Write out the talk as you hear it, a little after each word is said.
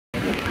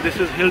This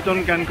is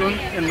Hilton Cancun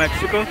in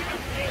Mexico.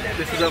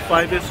 This is a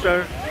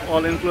 5-star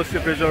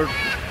all-inclusive resort,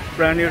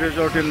 brand new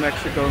resort in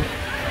Mexico.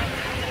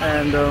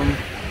 And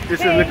this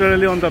is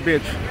literally on the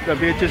beach. The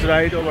beach is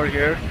right over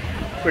here,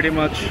 pretty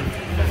much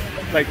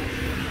like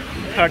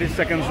 30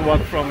 seconds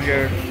walk from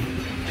here.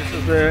 This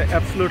is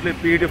absolutely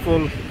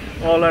beautiful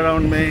all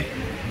around me.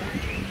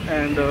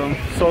 And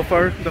so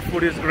far the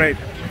food is great.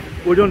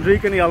 We don't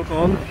drink any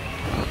alcohol,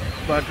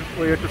 but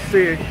we have to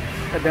see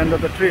at the end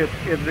of the trip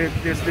if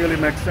this really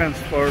makes sense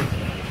for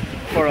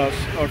us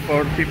or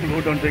for people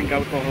who don't drink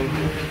alcohol.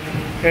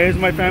 Here is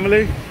my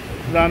family,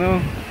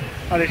 Zano,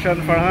 Alisha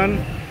and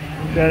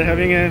Farhan. They're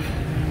having a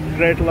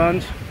great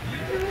lunch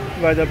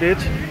by the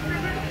beach.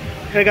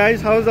 Hey guys,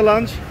 how's the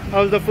lunch?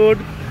 How's the food?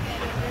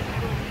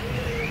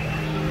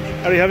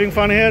 Are you having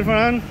fun here,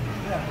 Farhan?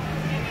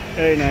 Yeah.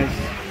 Very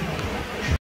nice.